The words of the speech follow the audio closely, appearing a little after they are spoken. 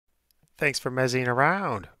Thanks for mezzying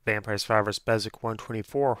around. Vampire Survivors BESWEC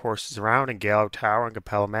 124 horses around in Gallo Tower and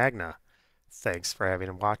Cappella Magna. Thanks for having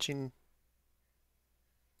and watching.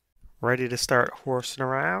 Ready to start horsing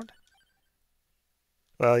around?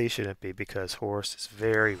 Well, you shouldn't be because horse is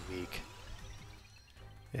very weak.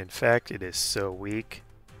 In fact, it is so weak.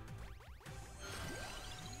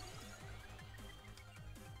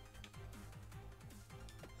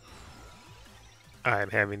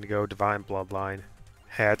 I'm having to go Divine Bloodline.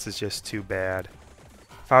 Hats is just too bad.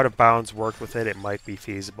 If Out of Bounds worked with it, it might be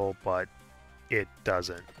feasible, but it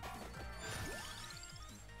doesn't.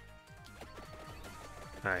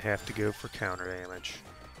 I have to go for counter damage.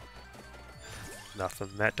 Nothing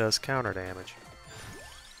that does counter damage.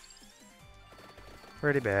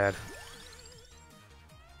 Pretty bad.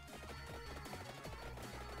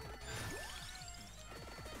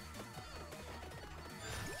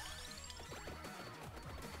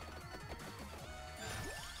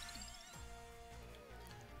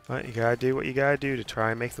 But you gotta do what you gotta do to try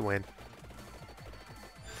and make the win.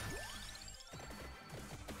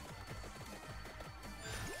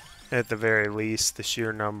 At the very least, the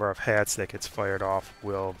sheer number of hats that gets fired off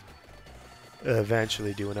will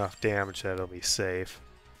eventually do enough damage that it'll be safe.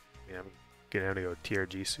 I mean, I'm gonna go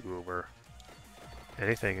TRG over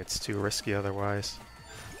anything. It's too risky otherwise.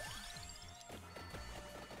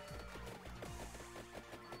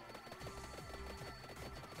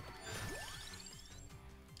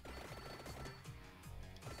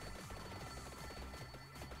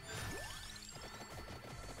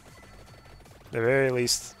 At the very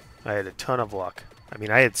least, I had a ton of luck. I mean,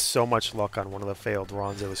 I had so much luck on one of the failed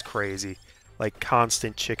runs, it was crazy. Like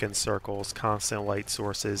constant chicken circles, constant light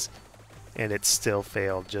sources, and it still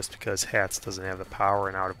failed just because Hats doesn't have the power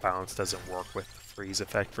and Out of Bounds doesn't work with the freeze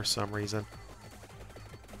effect for some reason.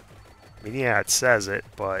 I mean, yeah, it says it,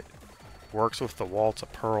 but works with the Waltz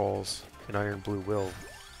of Pearls and Iron Blue Will.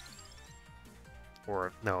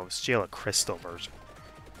 Or, no, it was Jail of Crystal version.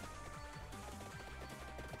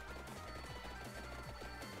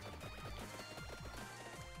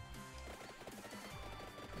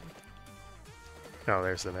 Oh,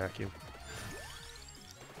 there's the vacuum.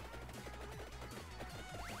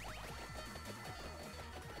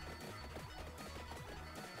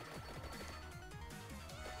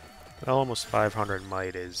 Well, almost 500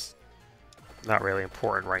 might is not really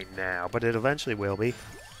important right now, but it eventually will be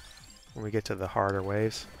when we get to the harder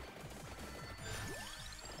waves.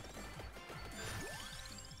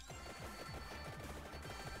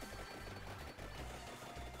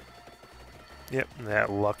 Yep, that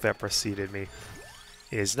luck that preceded me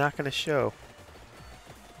is not going to show.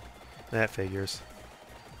 That figures.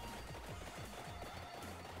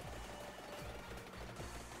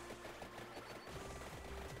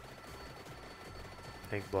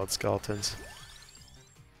 Pink blood skeletons.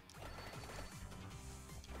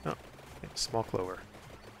 Oh, okay, small clover.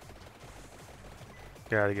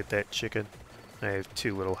 Gotta get that chicken. I have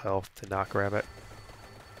too little health to not grab it.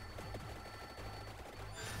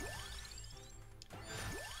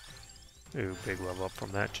 Ooh, big level up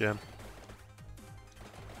from that gem.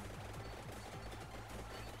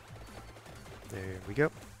 There we go.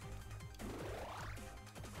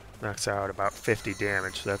 Knocks out about 50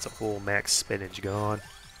 damage, so that's a whole max spinach gone.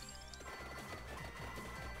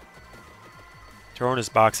 Throwing his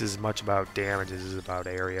box is as much about damage as it is about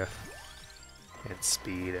area. And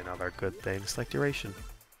speed and other good things like duration.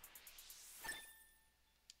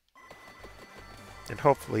 And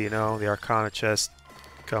hopefully, you know, the Arcana chest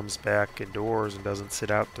comes back indoors and doesn't sit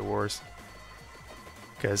outdoors,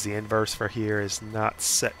 because the inverse for here is not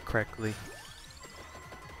set correctly.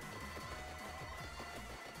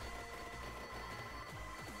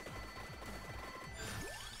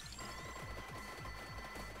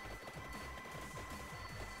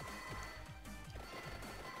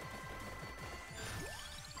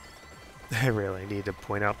 I really need to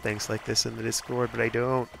point out things like this in the Discord, but I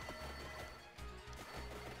don't.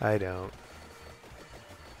 I don't.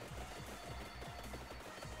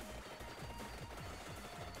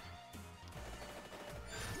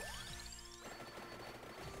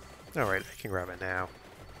 Alright, I can grab it now.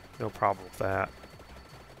 No problem with that.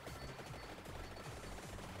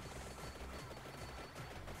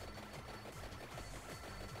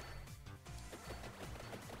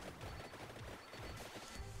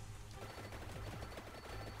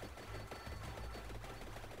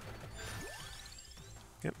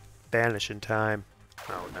 Yep, banish in time.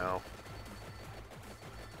 Oh no.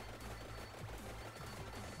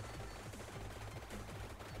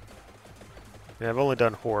 Yeah, I've only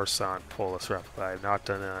done horse on Polis Replica. I've not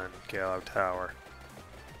done it on Gallo Tower.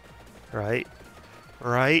 Right?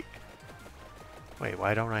 Right? Wait,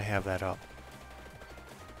 why don't I have that up?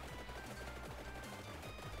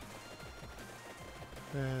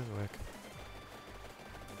 BESWEC.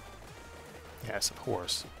 Yes, of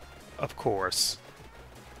course. Of course.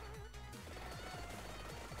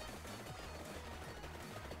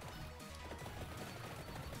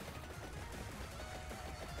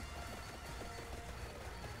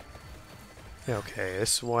 Okay,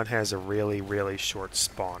 this one has a really, really short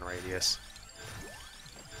spawn radius.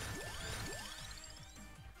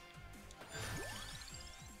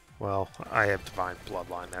 Well, I have Divine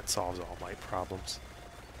Bloodline. That solves all my problems.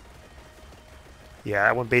 Yeah,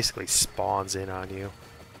 that one basically spawns in on you.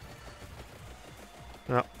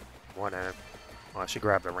 Oh, one in. Well, I should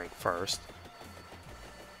grab the ring first.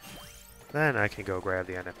 Then I can go grab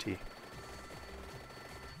the NFT.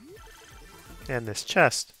 And this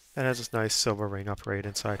chest that has this nice silver ring upgrade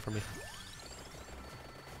inside for me.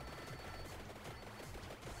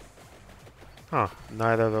 Huh,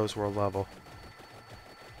 neither of those were level.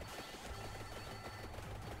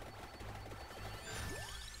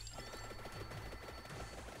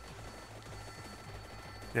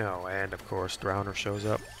 No, and of course, Drowner shows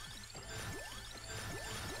up.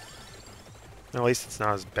 At least it's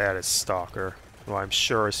not as bad as Stalker. Well, I'm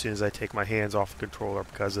sure as soon as I take my hands off the controller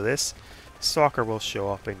because of this, Stalker will show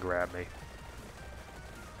up and grab me.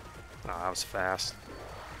 Ah, that was fast.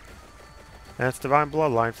 That's Divine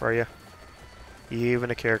Bloodline for you. Even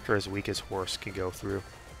a character as weak as Horse can go through.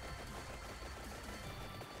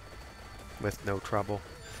 With no trouble.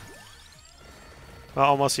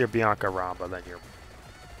 Well, unless you're Bianca Ramba, then you're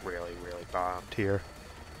really, really bombed here.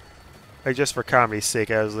 Like, just for comedy's sake,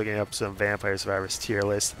 I was looking up some Vampire Survivors tier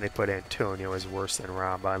lists, and they put Antonio as worse than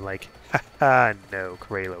Ramba. I'm like, haha, no,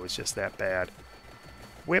 Corello is just that bad.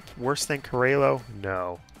 Whip worse than Corello?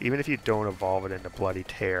 No. Even if you don't evolve it into Bloody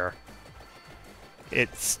Tear,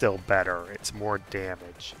 it's still better. It's more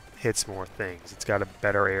damage. Hits more things. It's got a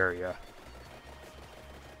better area.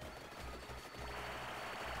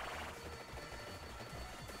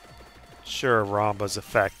 Sure, Ramba's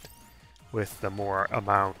effect with the more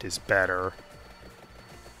amount is better,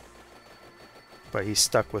 but he's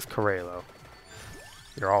stuck with Corello.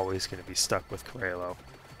 You're always going to be stuck with Corello.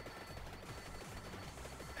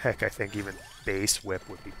 Heck, I think even base whip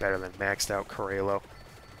would be better than maxed out Corello.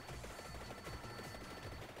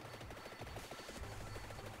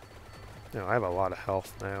 No, I have a lot of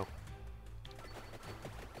health now.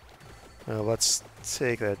 Let's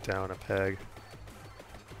take that down a peg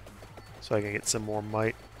so I can get some more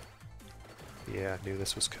might. Yeah, I knew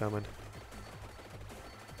this was coming.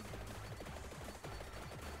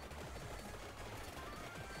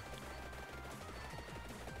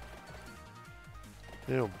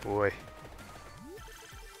 Oh boy.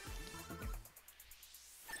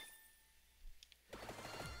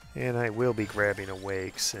 And I will be grabbing a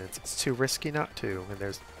wake since it's too risky not to, and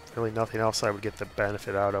there's really nothing else I would get the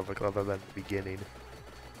benefit out of other than the beginning.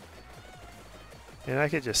 And I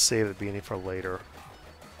could just save the beginning for later.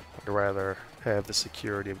 I'd rather have the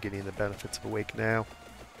security of getting the benefits of Awake now.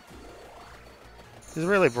 This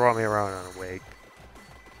really brought me around on Awake.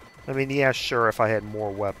 I mean, yeah, sure, if I had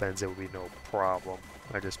more weapons, it would be no problem.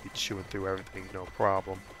 I'd just be chewing through everything, no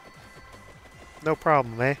problem. No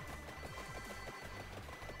problem, eh?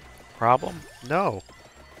 Problem? No.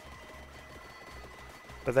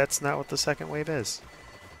 But that's not what the second wave is.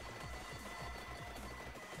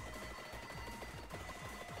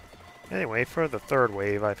 Anyway, for the third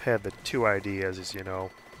wave, I've had the two ideas, as you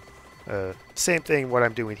know. Same thing what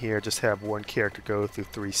I'm doing here, just have one character go through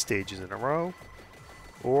 3 stages in a row.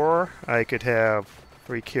 Or I could have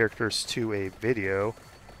 3 characters to a video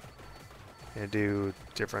and do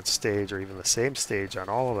different stage or even the same stage on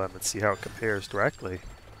all of them and see how it compares directly.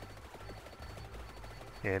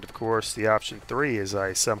 And of course, the option 3 is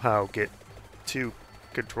I somehow get 2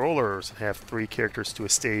 controllers and have 3 characters to a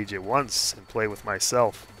stage at once and play with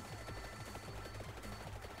myself.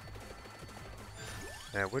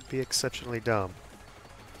 That would be exceptionally dumb.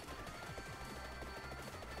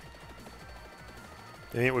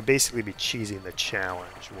 I mean, it would basically be cheesing the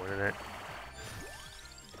challenge, wouldn't it?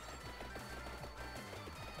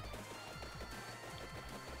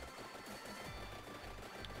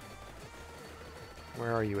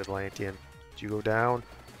 Where are you, Atlantean? Did you go down?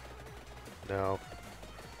 No.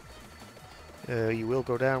 You will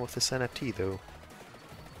go down with this NFT, though.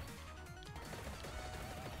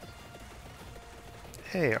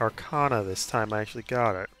 Hey, Arcana this time. I actually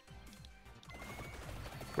got it.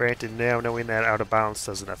 Granted, now knowing that out of bounds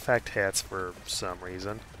doesn't affect hats for some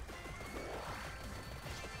reason.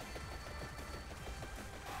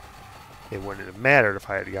 It wouldn't have mattered if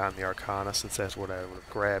I had gotten the Arcana, since that's what I would have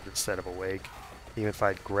grabbed instead of Awake. Even if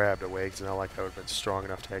I'd grabbed away, because it's not like I would have been strong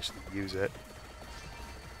enough to actually use it.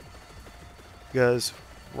 Because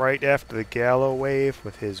right after the Gallo wave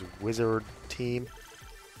with his wizard team,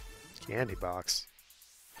 candy box.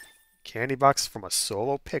 Candy box from a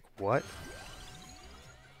solo pick? What?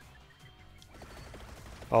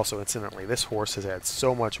 Also, incidentally, this horse has had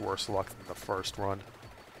so much worse luck than the first run.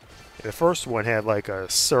 The first one had like a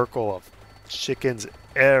circle of chickens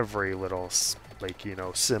every little, like, you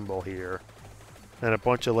know, symbol here. And a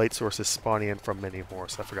bunch of light sources spawning in from Mini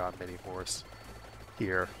Horse. I forgot Mini Horse.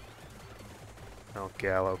 Here. Oh,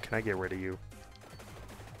 Gallo, can I get rid of you?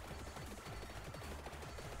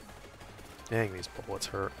 Dang, these bullets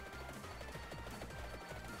hurt.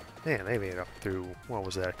 Man, they made it up through, what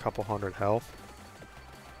was that, a couple hundred health?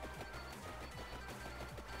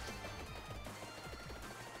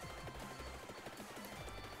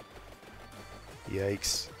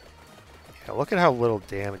 Yikes. Yeah, look at how little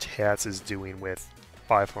damage Hats is doing with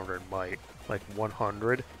 500 might. Like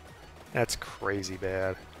 100? That's crazy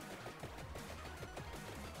bad.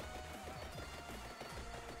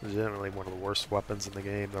 Legitimately one of the worst weapons in the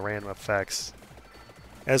game, the random effects.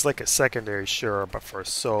 As like a secondary, sure, but for a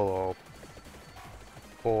solo,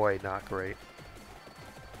 boy, not great.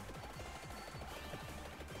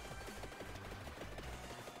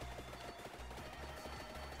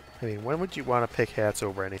 I mean, when would you want to pick Hats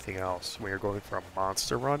over anything else? When you're going for a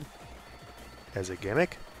monster run? As a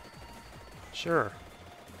gimmick? Sure.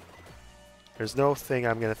 There's no thing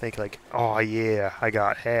I'm going to think like, oh yeah, I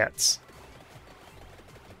got Hats.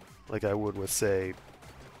 Like I would with, say,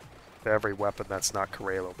 every weapon that's not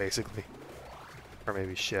Corello, basically. Or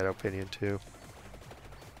maybe Shadow Pinion, too.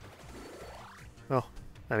 Well,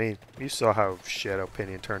 I mean, you saw how Shadow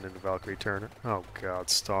Pinion turned into Valkyrie Turner. Oh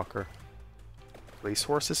god, Stalker. Police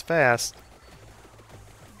horse is fast.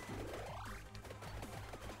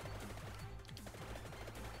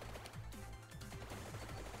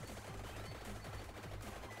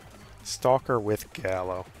 Stalker with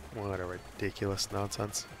Gallo. What a ridiculous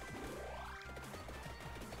nonsense.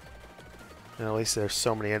 And at least there's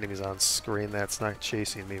so many enemies on screen that's not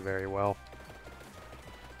chasing me very well.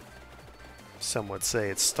 Some would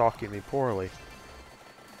say it's stalking me poorly.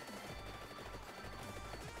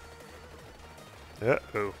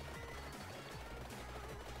 Uh-oh.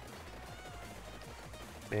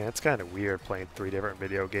 Man, it's kind of weird playing 3 different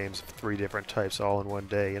video games of 3 different types all in one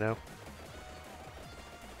day, you know?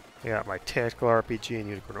 I got my tactical RPG and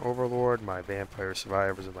Unicorn Overlord, my Vampire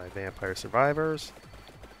Survivors and my Vampire Survivors,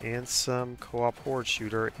 and some co-op horde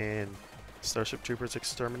shooter and Starship Troopers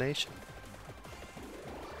Extermination.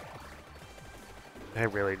 I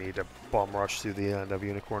really need to bum rush through the end of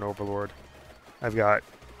Unicorn Overlord. I've got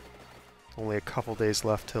only a couple days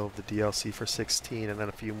left till the DLC for 16, and then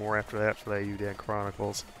a few more after that for the Udan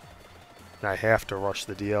Chronicles. And I have to rush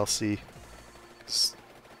the DLC.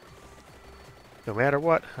 No matter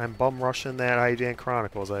what, I'm bum rushing that Udan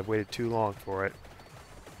Chronicles. I've waited too long for it.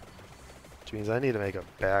 Which means I need to make a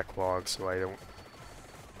backlog so I don't...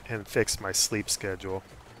 and fix my sleep schedule.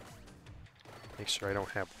 Make sure I don't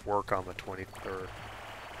have work on the 23rd.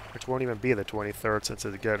 Which won't even be the 23rd since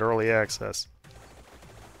it got early access.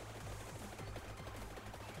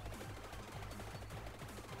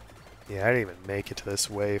 Yeah, I didn't even make it to this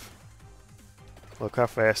wave. Look how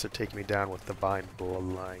fast they're taking me down with Divine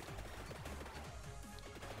Bloodline.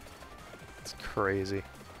 It's crazy.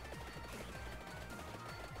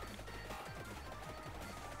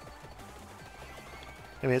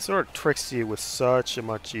 I mean, it sort of tricks you with such a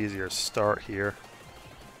much easier start here.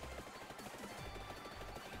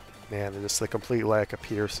 Man, there's just the complete lack of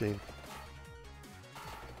piercing.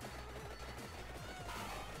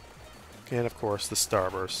 And of course, the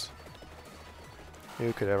Starburst.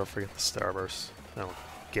 Who could ever forget the Starburst? Oh,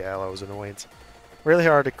 Gallo's annoyance. Really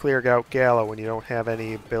hard to clear out Gallo when you don't have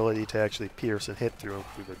any ability to actually pierce and hit through him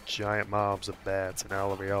through the giant mobs of bats and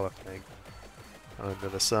every other thing under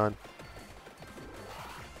the sun.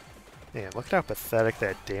 Man, look at how pathetic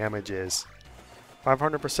that damage is.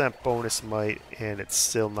 500% bonus might, and it's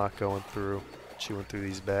still not going through, chewing through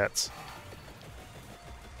these bats.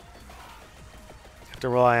 Have to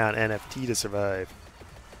rely on NFT to survive.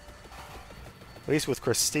 At least with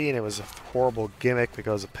Christine, it was a horrible gimmick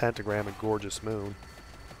because of Pentagram and Gorgeous Moon.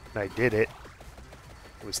 And I did it.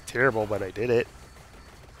 It was terrible, but I did it.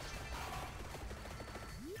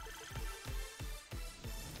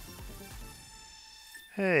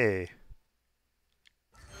 Hey.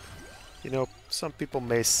 You know, some people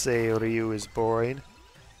may say Ryu is boring,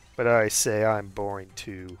 but I say I'm boring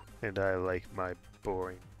too, and I like my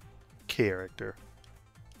boring character.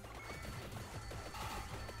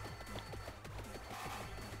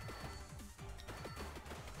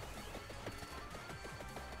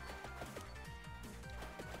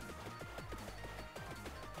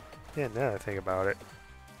 Yeah, now that I think about it,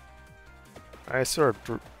 I sort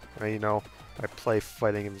of, you know, I play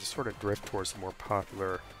fighting and just sort of drift towards the more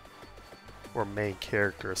popular or main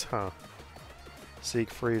characters, huh?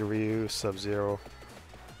 Siegfried, Ryu, Sub-Zero.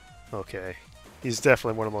 Okay. He's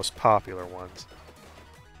definitely one of the most popular ones.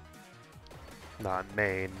 Not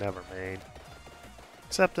main, never main.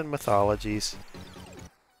 Except in mythologies.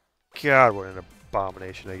 God, what an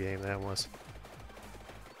abomination of a game that was.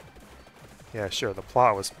 Yeah, sure, the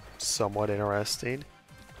plot was somewhat interesting.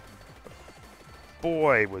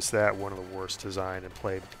 Boy, was that one of the worst designed and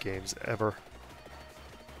played games ever.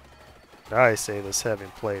 I say this having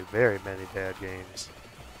played very many bad games.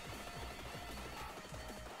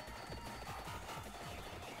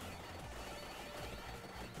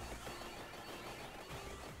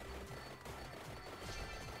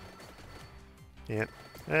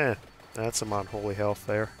 Yeah, that's some unholy health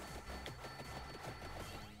there.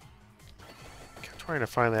 I'm trying to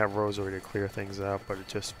find that rosary to clear things out, but it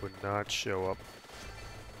just would not show up.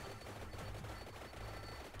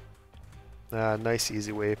 Nice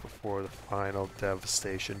easy way before the final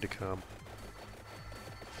devastation to come.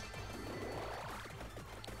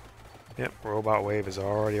 Yep, Robot Wave is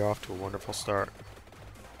already off to a wonderful start.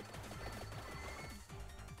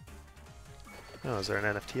 Oh, is there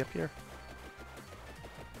an NFT up here?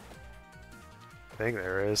 I think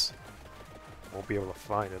there is. Won't be able to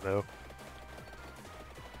find it though.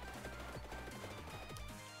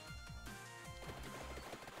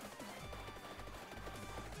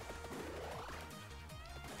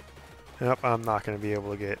 Yep, I'm not going to be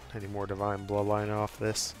able to get any more Divine Bloodline off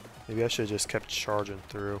this. Maybe I should have just kept charging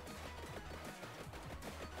through.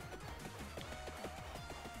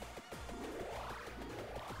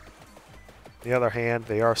 On the other hand,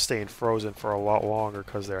 they are staying frozen for a lot longer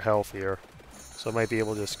because they're healthier. So I might be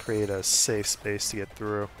able to just create a safe space to get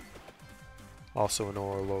through. Also an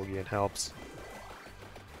Orologian helps.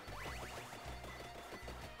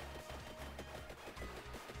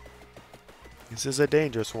 This is a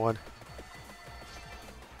dangerous one.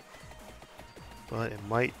 But it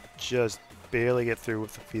might just barely get through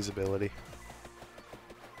with the feasibility.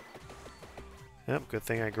 Yep, good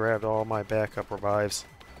thing I grabbed all my backup revives.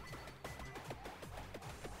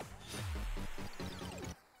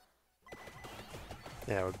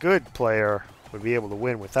 Now, a good player would be able to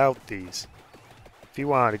win without these. If you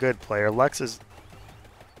wanted a good player, Lex is...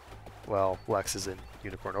 Well, Lex is in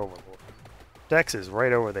Unicorn Overlord. Dex is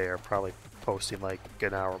right over there, probably posting like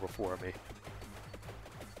an hour before me.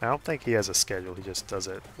 I don't think he has a schedule, he just does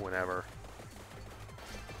it whenever.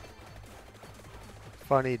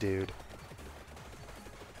 Funny dude.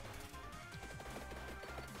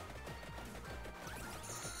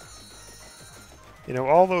 You know,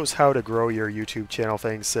 all those how to grow your YouTube channel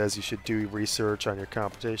things says you should do research on your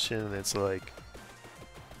competition, and it's like,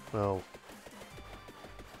 well,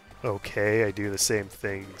 okay, I do the same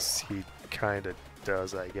things he kind of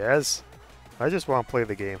does, I guess. I just want to play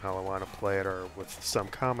the game how I want to play it, or with some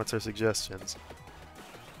comments or suggestions.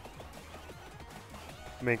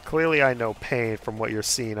 I mean, clearly I know pain from what you're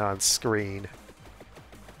seeing on screen.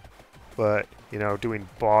 But, you know, doing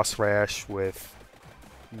boss rash with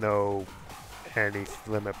no any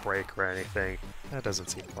limit break or anything, that doesn't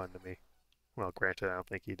seem fun to me. Well, granted, I don't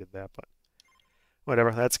think he did that, but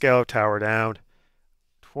whatever. That's Gallo Tower down.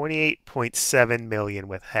 28.7 million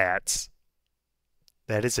with hats.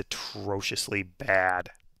 That is atrociously bad.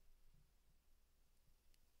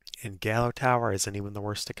 And Gallo Tower isn't even the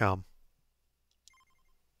worst to come.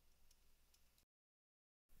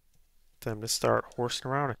 Time to start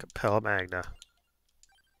horsing around at Cappella Magna.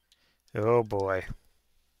 Oh boy.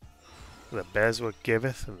 The BESWEC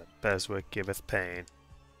giveth, and the BESWEC giveth pain.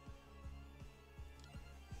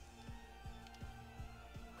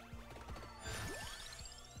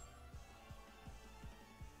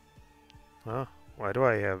 Huh? Why do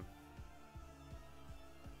I have...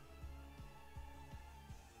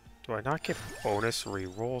 Do I not get bonus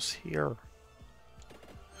rerolls here?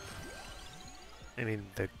 I mean,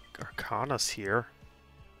 the Arcana's here.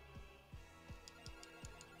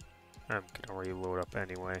 I'm gonna reload up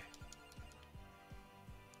anyway.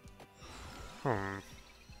 I'm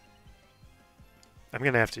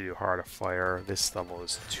gonna have to do Heart of Fire. This level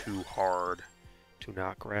is too hard to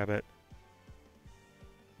not grab it.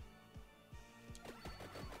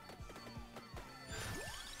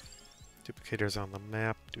 Duplicators on the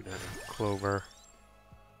map. Do not need Clover.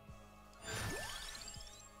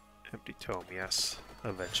 Empty Tome, yes.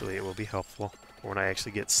 Eventually it will be helpful when I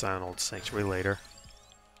actually get Silent Sanctuary later.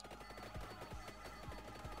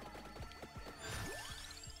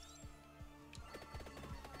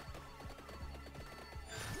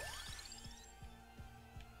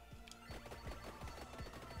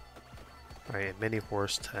 Alright, mini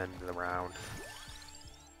horse 10 to the round.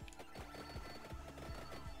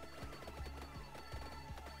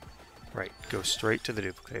 Right, go straight to the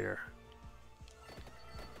duplicator.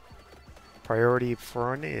 Priority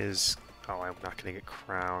front is... Oh, I'm not going to get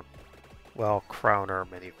crown. Well, crown or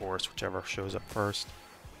mini horse, whichever shows up first.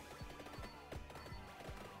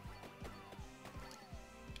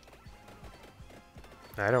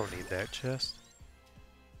 I don't need that chest.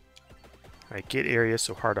 Alright, get area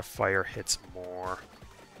so hard of fire hits more.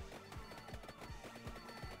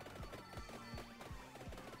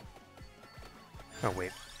 Oh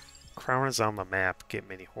wait, crown is on the map, get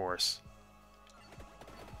mini horse.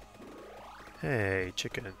 Hey,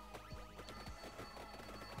 chicken.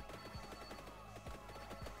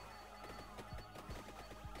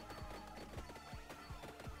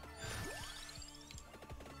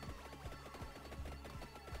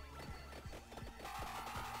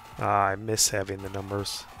 I miss having the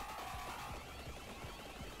numbers.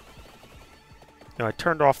 No, I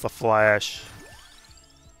turned off the flash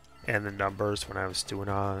and the numbers when I was doing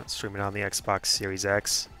streaming on the Xbox Series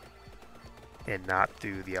X, and not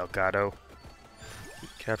through the Elgato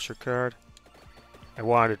capture card. I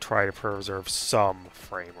wanted to try to preserve some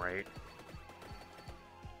frame rate,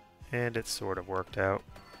 and it sort of worked out.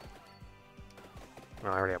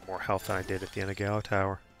 Well, I already have more health than I did at the end of Gallo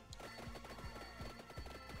Tower.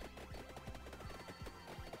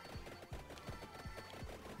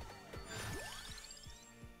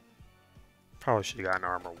 Probably should have gotten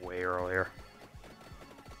armor way earlier.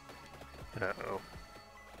 Uh-oh.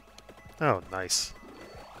 Oh, nice.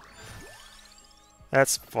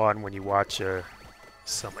 That's fun when you watch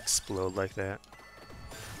some explode like that.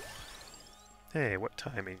 Hey, what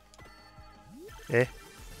timing? Eh?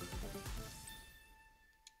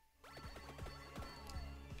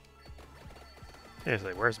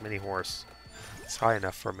 Seriously, where's Mini Horse? It's high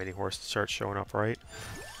enough for Mini Horse to start showing up, right?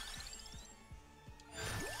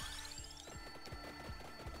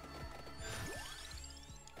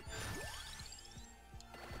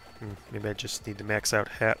 Maybe I just need to max out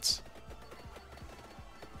hats.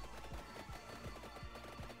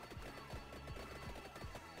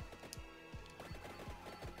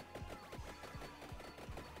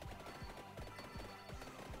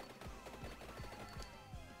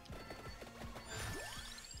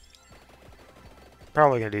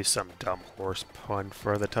 Probably gonna do some dumb horse pun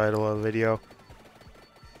for the title of the video.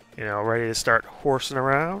 You know, ready to start horsing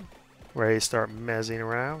around? Ready to start mezzing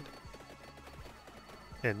around?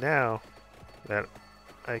 And now that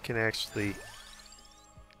I can actually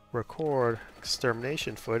record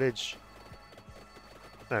extermination footage,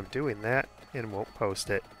 I'm doing that and won't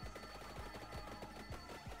post it.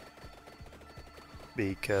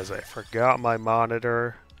 Because I forgot my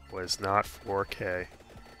monitor was not 4K.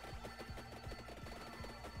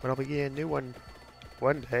 But I'll be getting a new one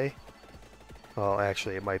one day. Well,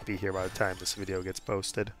 actually, it might be here by the time this video gets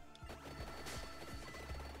posted.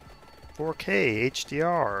 4K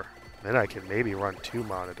HDR. Then I can maybe run 2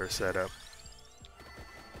 monitor setup.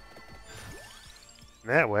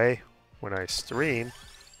 And that way, when I stream,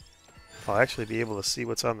 I'll actually be able to see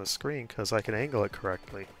what's on the screen because I can angle it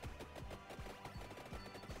correctly.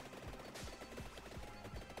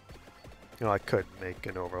 You know, I could make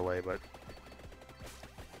an overlay, but...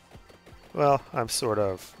 Well, I'm sort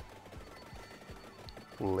of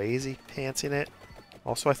lazy pantsing it.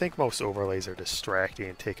 Also, I think most overlays are distracting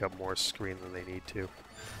and take up more screen than they need to.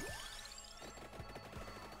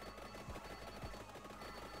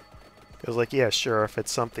 Because, like, yeah, sure, if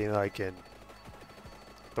it's something like in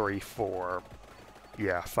 3.4,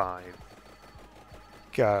 yeah, fine.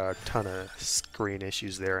 Got a ton of screen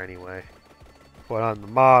issues there anyway. But on the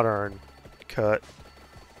modern cut,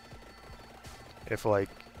 if, like,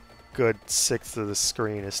 good 1/6 of the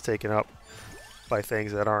screen is taken up by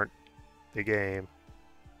things that aren't the game.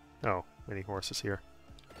 Oh, many horses here.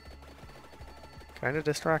 Kind of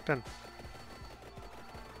distracting.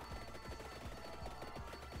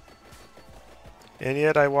 And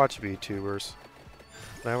yet I watch VTubers.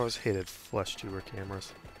 I always hated flesh tuber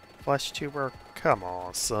cameras. Flesh tuber? Come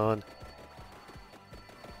on, son.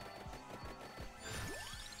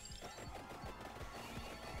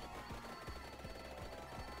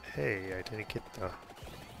 Hey, I didn't get the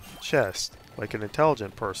chest like an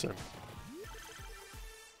intelligent person.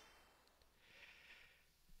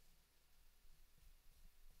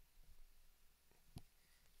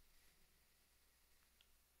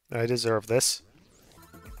 I deserve this.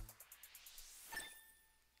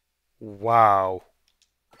 Wow.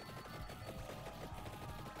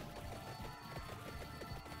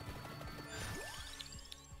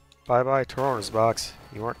 Bye-bye, Torona's box.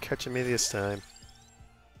 You aren't catching me this time.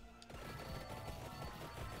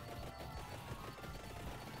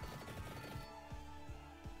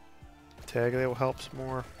 Taglio helps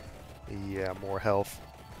more. Yeah, more health.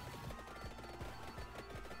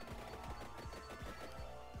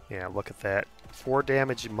 Yeah, look at that. 4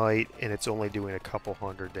 damage might, and it's only doing a couple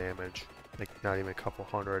hundred damage. Like, not even a couple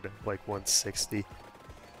hundred, like 160.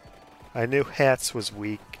 I knew Hats was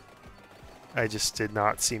weak. I just did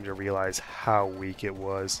not seem to realize how weak it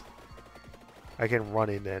was. I can run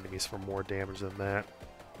into enemies for more damage than that.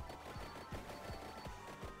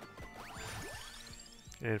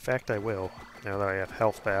 And in fact, I will, now that I have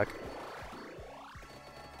health back.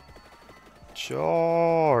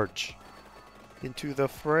 Charge! Into the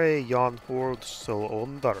fray, yon horde so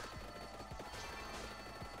under.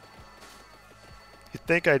 You'd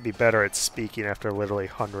think I'd be better at speaking after literally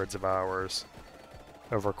hundreds of hours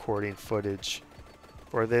of recording footage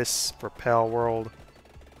for this, for Pal World,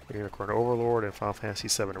 for Unicorn Overlord, and Final Fantasy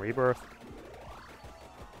VII Rebirth.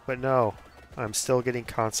 But no, I'm still getting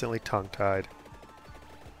constantly tongue-tied.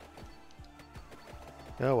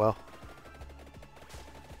 Oh well.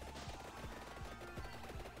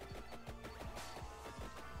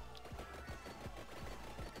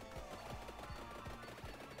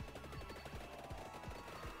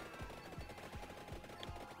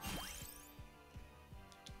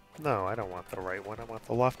 No, I don't want the right one, I want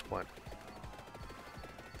the left one.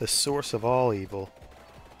 The source of all evil.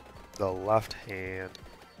 The left hand.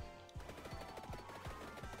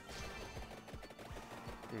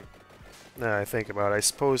 Now I think about it, I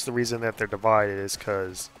suppose the reason that they're divided is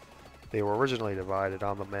because they were originally divided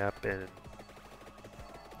on the map in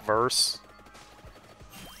verse.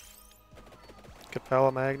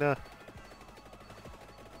 Cappella Magna.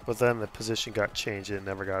 But then the position got changed and it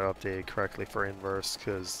never got updated correctly for inverse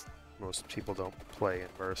because most people don't play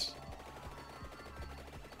inverse.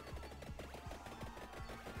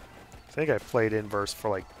 I think I played inverse for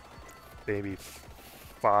like maybe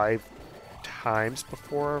 5 times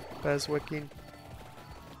before BESWECing.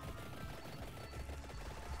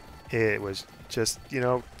 It was just, you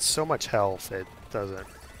know, so much health, it doesn't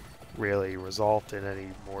really result in any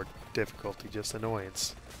more difficulty, just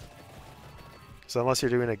annoyance. So unless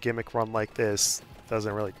you're doing a gimmick run like this, it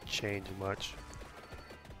doesn't really change much.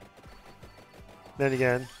 Then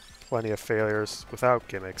again, plenty of failures without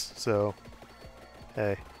gimmicks, so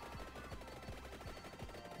hey.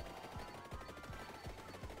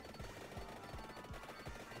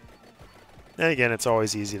 And again, it's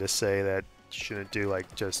always easy to say that you shouldn't do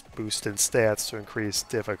like just boosting stats to increase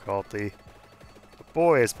difficulty. But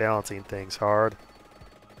boy, is balancing things hard.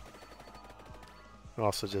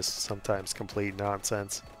 Also just sometimes complete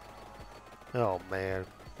nonsense. Oh man,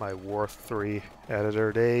 my War 3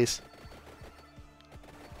 editor days.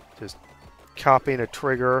 Just copying a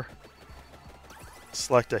trigger,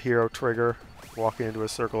 select a hero trigger, walking into a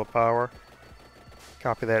circle of power.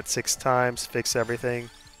 Copy that 6 times, fix everything.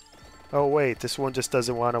 Oh wait, this one just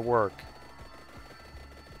doesn't want to work.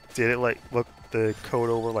 Did it like look the code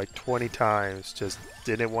over like 20 times, just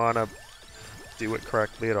didn't want to do it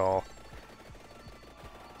correctly at all.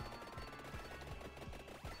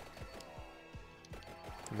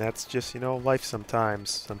 And that's just, you know, life sometimes.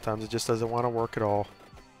 Sometimes it just doesn't want to work at all.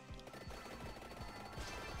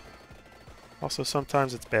 Also,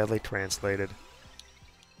 sometimes it's badly translated.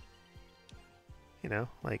 You know,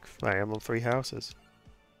 like Fire Emblem Three Houses.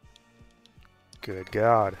 Good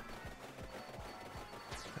God.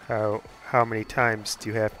 How many times do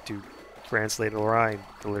you have to translate a line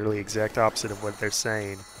the literally exact opposite of what they're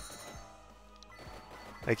saying?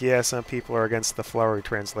 Like, yeah, some people are against the flowery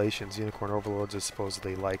translations. Unicorn Overlords are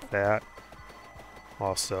supposedly like that.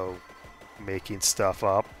 Also, making stuff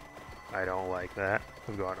up. I don't like that.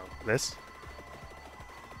 I'm going on this.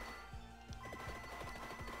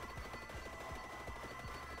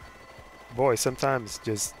 Boy, sometimes it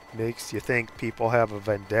just makes you think people have a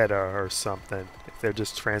vendetta or something. If they're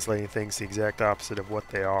just translating things the exact opposite of what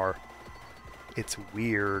they are. It's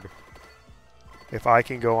weird. If I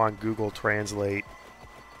can go on Google Translate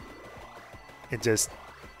and just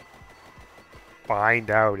find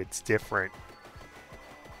out it's different.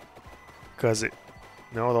 Because it,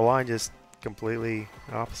 no, the line just completely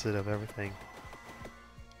opposite of everything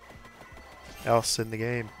else in the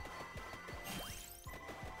game.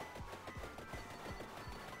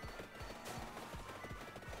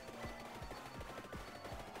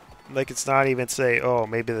 Like, it's not even say, oh,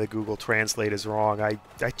 maybe the Google Translate is wrong. I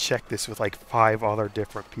checked this with like 5 other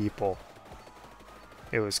different people.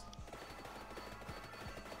 It was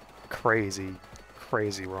crazy,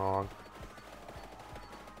 crazy wrong.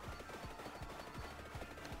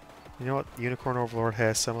 You know what? Unicorn Overlord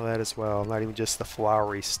has some of that as well. Not even just the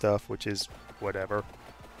flowery stuff, which is whatever.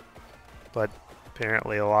 But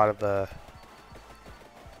apparently a lot of the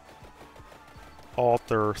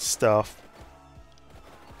altar stuff,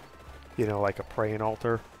 you know, like a praying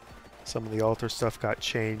altar. Some of the altar stuff got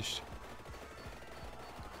changed.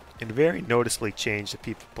 And very noticeably changed. The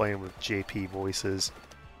people playing with JP voices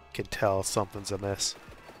can tell something's amiss.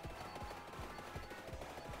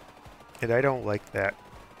 And I don't like that.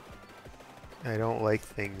 I don't like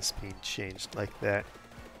things being changed like that.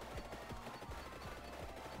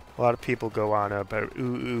 A lot of people go on about,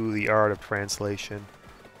 ooh, the art of translation.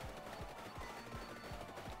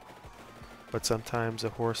 But sometimes a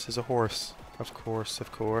horse is a horse. Of course,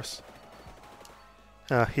 of course.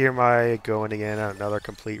 Here am I going again on another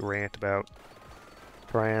complete rant about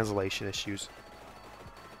translation issues.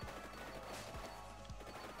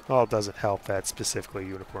 Well, it doesn't help that specifically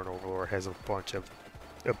Unicorn Overlord has a bunch of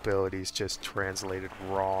abilities just translated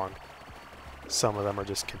wrong. Some of them are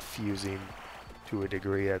just confusing to a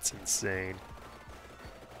degree that's insane.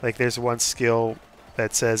 Like there's one skill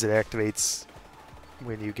that says it activates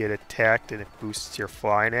when you get attacked and it boosts your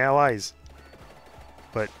flying allies.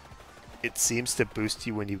 But it seems to boost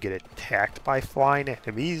you when you get attacked by flying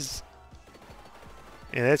enemies.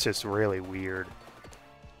 And that's just really weird.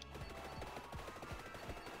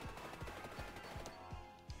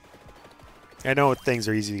 I know things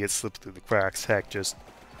are easy to get slipped through the cracks. Heck, just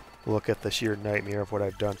look at the sheer nightmare of what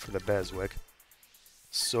I've done for the BESWEC.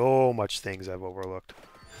 So much things I've overlooked.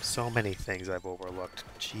 So many things I've overlooked.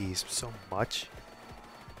 Jeez, so much.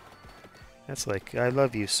 That's like, I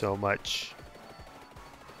love you so much.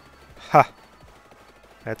 Ha!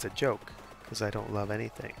 That's a joke, because I don't love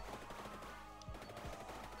anything.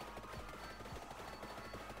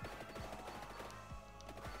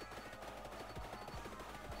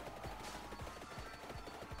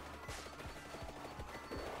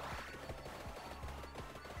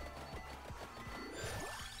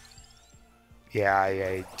 Yeah,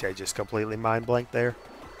 I just completely mind blanked there.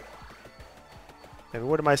 And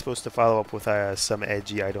what am I supposed to follow up with some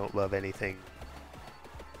edgy I don't love anything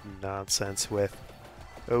nonsense with?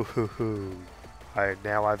 Oh hoo hoo.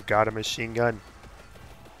 Now I've got a machine gun.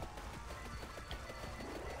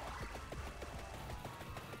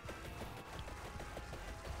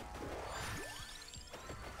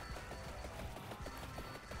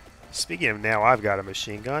 Speaking of now I've got a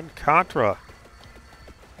machine gun, Contra.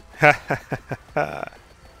 Ha ha ha ha.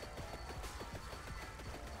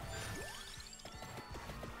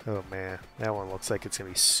 Oh man, that one looks like it's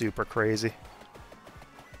gonna be super crazy.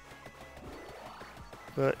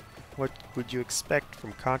 But what would you expect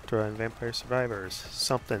from Contra and Vampire Survivors?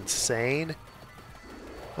 Something sane?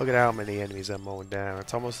 Look at how many enemies I'm mowing down.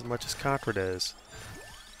 It's almost as much as Contra does.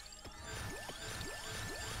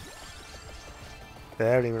 I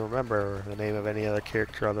don't even remember the name of any other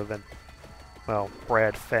character other than, well,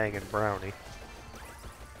 Brad, Fang, and Brownie.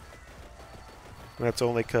 And that's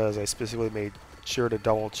only because I specifically made sure to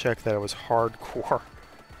double check that it was hardcore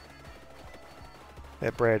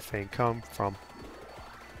that Brad Fang come from.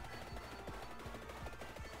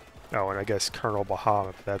 Oh, and I guess Colonel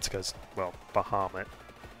Bahamut, but that's because, well, Bahamut.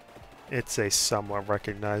 It's a somewhat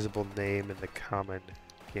recognizable name in the common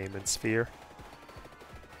gaming sphere.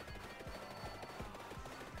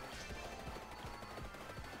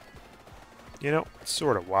 You know, it's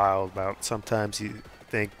sort of wild about sometimes you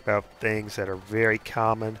think about things that are very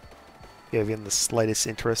common. You have even the slightest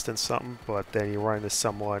interest in something, but then you run into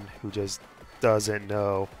someone who just doesn't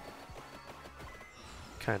know.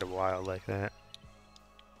 Kind of wild like that.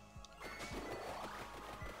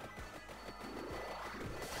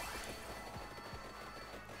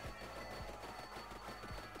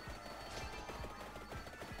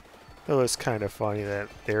 It was kind of funny that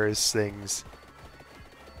there is things.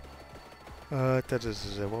 What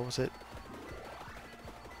was it?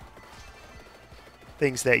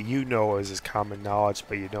 Things that you know as common knowledge,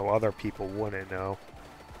 but you know other people wouldn't know.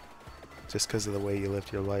 Just because of the way you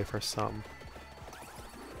lived your life or something.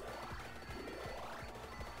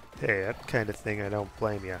 Hey, that kind of thing I don't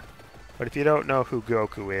blame you. But if you don't know who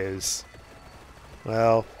Goku is,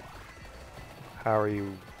 well, how are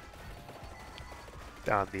you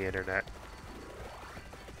on the internet?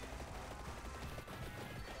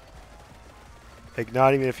 Like,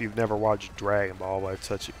 not even if you've never watched Dragon Ball, but it's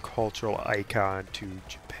such a cultural icon to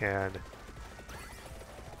Japan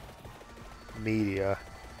media.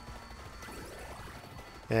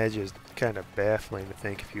 And it's just kind of baffling to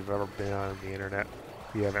think if you've ever been on the internet,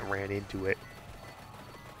 you haven't ran into it.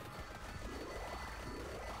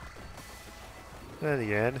 Then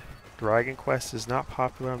again, Dragon Quest is not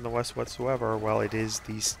popular in the West whatsoever, while it is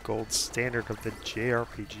the gold standard of the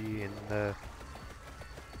JRPG in the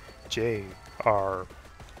JR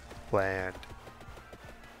land.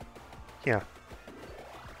 Yeah.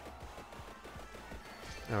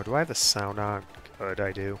 Oh, do I have the sound on? Good,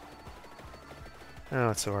 I do.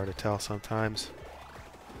 Oh, it's so hard to tell sometimes.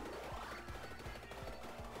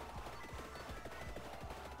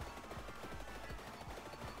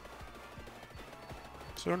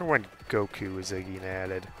 So I wonder when Goku is getting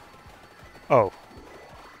added. Oh,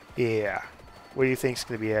 yeah. What do you think is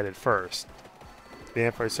going to be added first?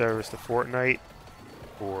 Vampire Survivors to Fortnite,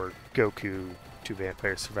 or Goku to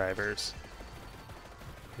Vampire Survivors?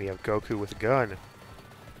 We have Goku with a gun,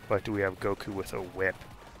 but do we have Goku with a whip?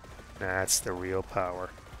 That's the real power.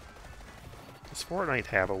 Does Fortnite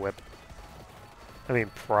have a whip? I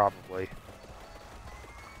mean, probably.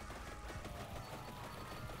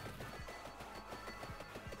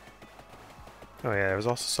 Oh yeah, there was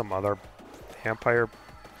also some other vampire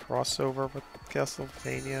crossover with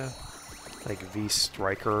Castlevania, like V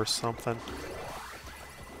Striker or something.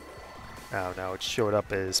 Oh no, it showed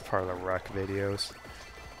up as part of the rec videos.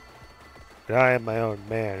 But I am my own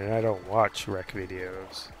man, and I don't watch rec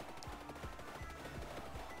videos.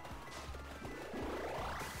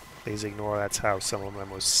 Please ignore that's how some of my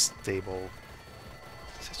most stable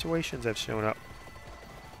situations have shown up.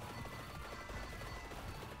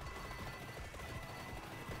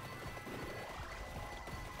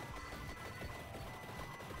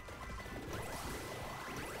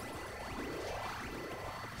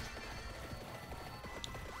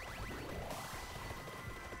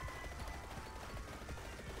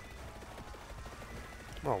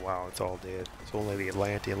 Oh wow, it's all dead. It's only the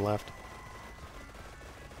Atlantean left.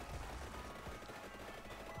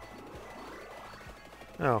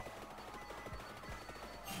 Oh.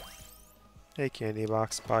 Hey, candy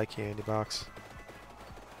box. Bye, candy box.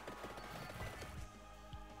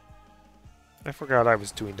 I forgot I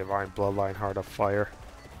was doing Divine Bloodline Heart of Fire.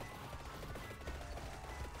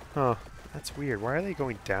 Huh. That's weird. Why are they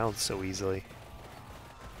going down so easily?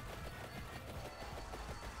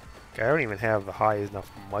 I don't even have the high enough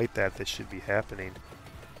might that this should be happening.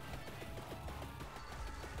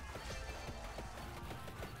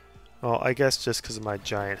 Well, I guess just because of my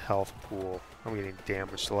giant health pool, I'm getting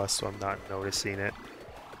damaged less, so I'm not noticing it.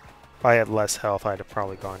 If I had less health, I'd have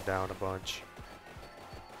probably gone down a bunch.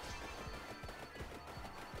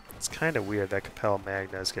 It's kind of weird that Cappella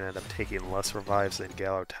Magna is going to end up taking less revives than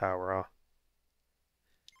Gallo Tower,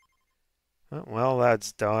 huh? Well,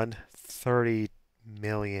 that's done. 30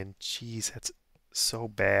 million. Jeez, that's so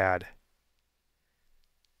bad.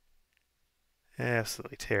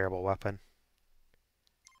 Absolutely terrible weapon.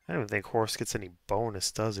 I don't even think Horse gets any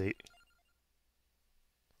bonus, does he?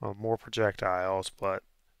 Well, more projectiles, but...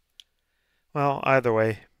 Well, either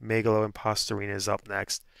way, Megalo Impostorina is up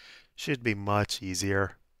next. Should be much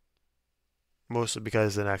easier. Mostly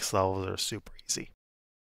because the next levels are super easy.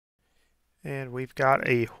 And we've got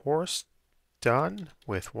a horse done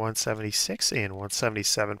with 176 and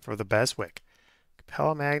 177 for the BESWEC.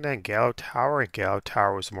 Cappella Magna and Gallo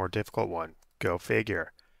Tower was the more difficult one. Go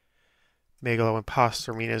figure. Megalo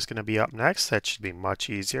Impostorina is going to be up next. That should be much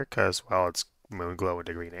easier because, well, it's Moonglow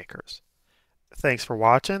into Green Acres. Thanks for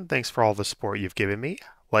watching. Thanks for all the support you've given me.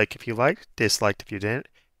 Like if you liked, disliked if you didn't.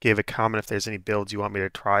 Give a comment if there's any builds you want me to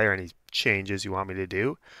try or any changes you want me to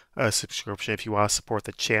do. A subscription if you want to support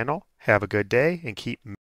the channel. Have a good day and keep